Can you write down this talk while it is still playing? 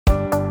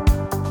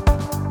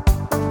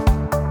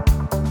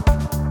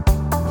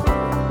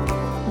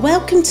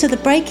Welcome to the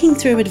Breaking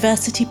Through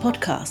Adversity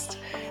podcast,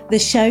 the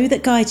show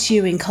that guides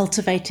you in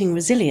cultivating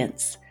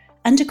resilience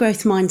and a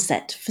growth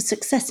mindset for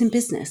success in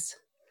business.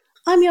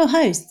 I'm your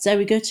host,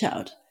 Zoe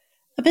Goodchild,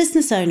 a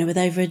business owner with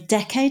over a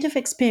decade of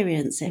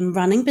experience in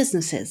running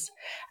businesses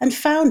and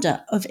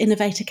founder of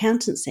Innovate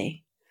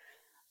Accountancy.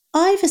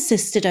 I've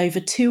assisted over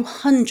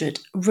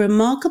 200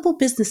 remarkable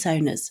business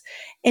owners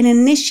in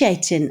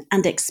initiating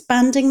and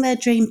expanding their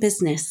dream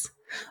business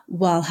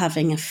while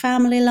having a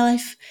family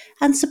life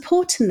and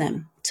supporting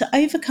them to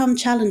overcome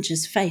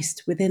challenges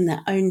faced within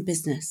their own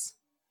business.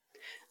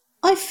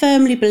 I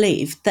firmly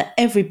believe that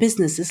every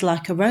business is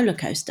like a roller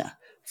coaster,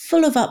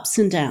 full of ups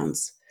and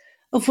downs,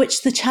 of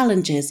which the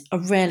challenges are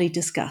rarely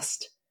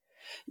discussed.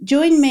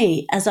 Join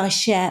me as I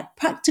share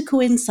practical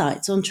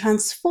insights on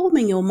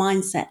transforming your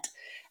mindset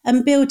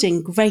and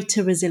building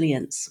greater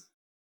resilience.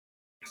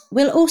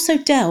 We'll also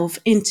delve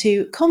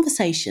into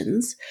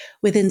conversations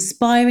with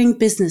inspiring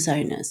business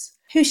owners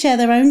who share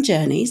their own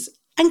journeys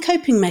and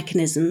coping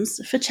mechanisms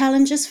for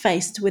challenges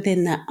faced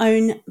within their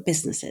own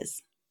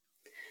businesses.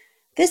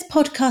 This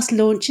podcast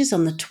launches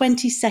on the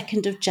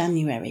 22nd of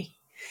January,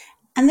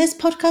 and this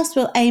podcast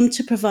will aim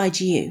to provide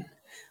you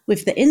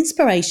with the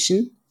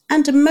inspiration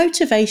and a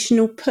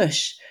motivational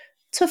push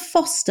to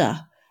foster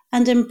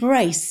and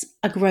embrace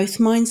a growth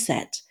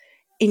mindset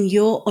in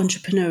your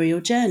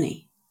entrepreneurial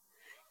journey.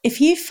 If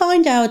you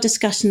find our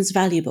discussions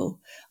valuable,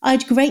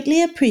 I'd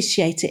greatly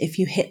appreciate it if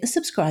you hit the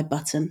subscribe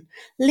button,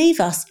 leave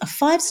us a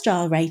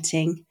 5-star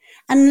rating,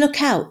 and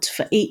look out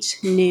for each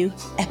new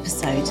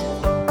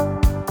episode.